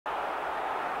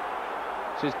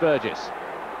This is Burgess.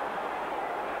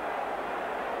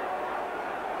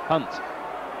 Hunt.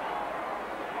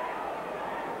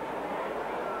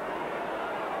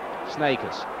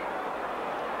 Snakers.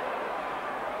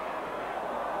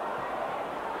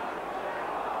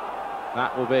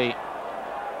 That will be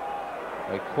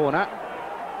a corner.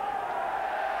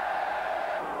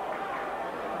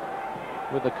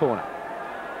 With the corner.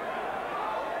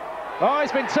 Oh,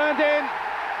 it's been turned in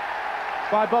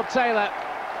by Bob Taylor.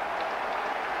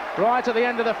 Right at the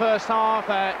end of the first half,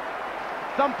 a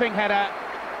thumping header.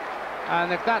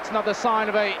 And if that's not the sign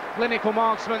of a clinical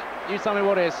marksman, you tell me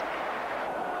what is.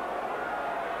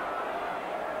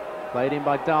 Played in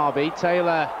by Derby.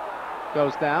 Taylor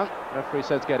goes down. Referee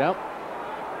says get up.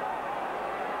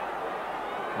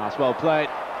 That's well played.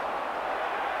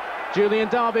 Julian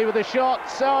Derby with a shot.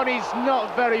 Oh, and he's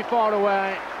not very far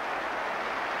away.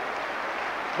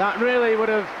 That really would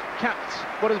have capped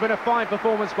what has been a fine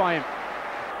performance by him.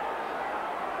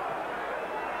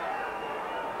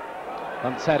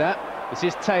 Hunt's header. This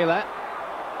is Taylor.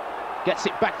 Gets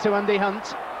it back to Andy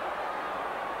Hunt.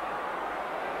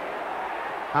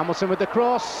 Hamilton with the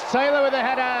cross. Taylor with the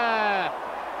header.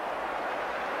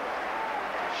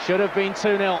 Should have been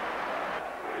 2-0.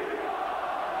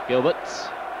 Gilbert,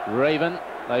 Raven,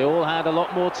 they all had a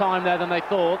lot more time there than they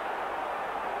thought.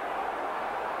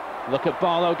 Look at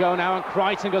Barlow go now, and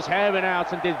Crichton goes herring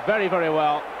out and did very, very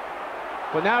well.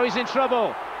 But now he's in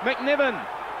trouble. McNiven,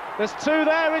 there's two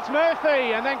there, it's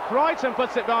Murphy, and then Crichton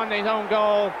puts it behind his own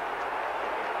goal.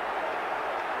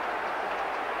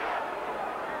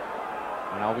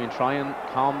 And Albion try and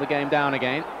calm the game down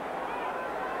again.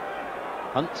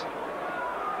 Hunt.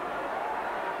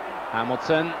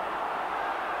 Hamilton.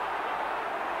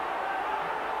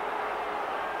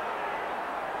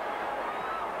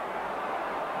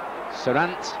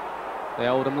 Serrant, the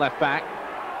Oldham left back.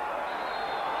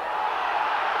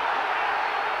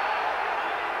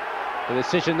 The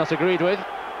decision not agreed with.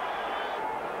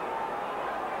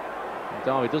 And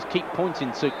Derby does keep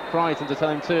pointing to Crichton to tell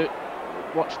him to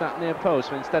watch that near post,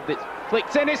 but instead it's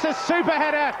flicked in. It's a super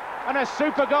header and a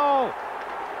super goal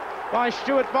by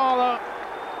Stuart Barlow.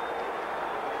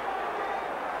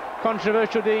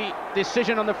 Controversial the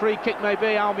decision on the free kick may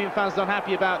be, Albion fans not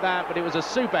happy about that, but it was a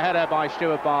super header by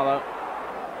Stuart Barlow.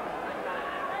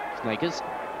 Snakers.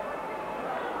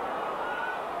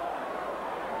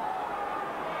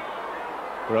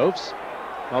 Groves,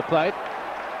 well played.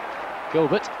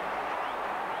 Gilbert.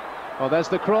 Oh, there's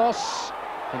the cross,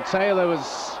 and Taylor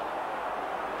was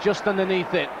just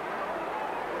underneath it.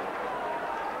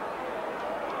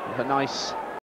 A nice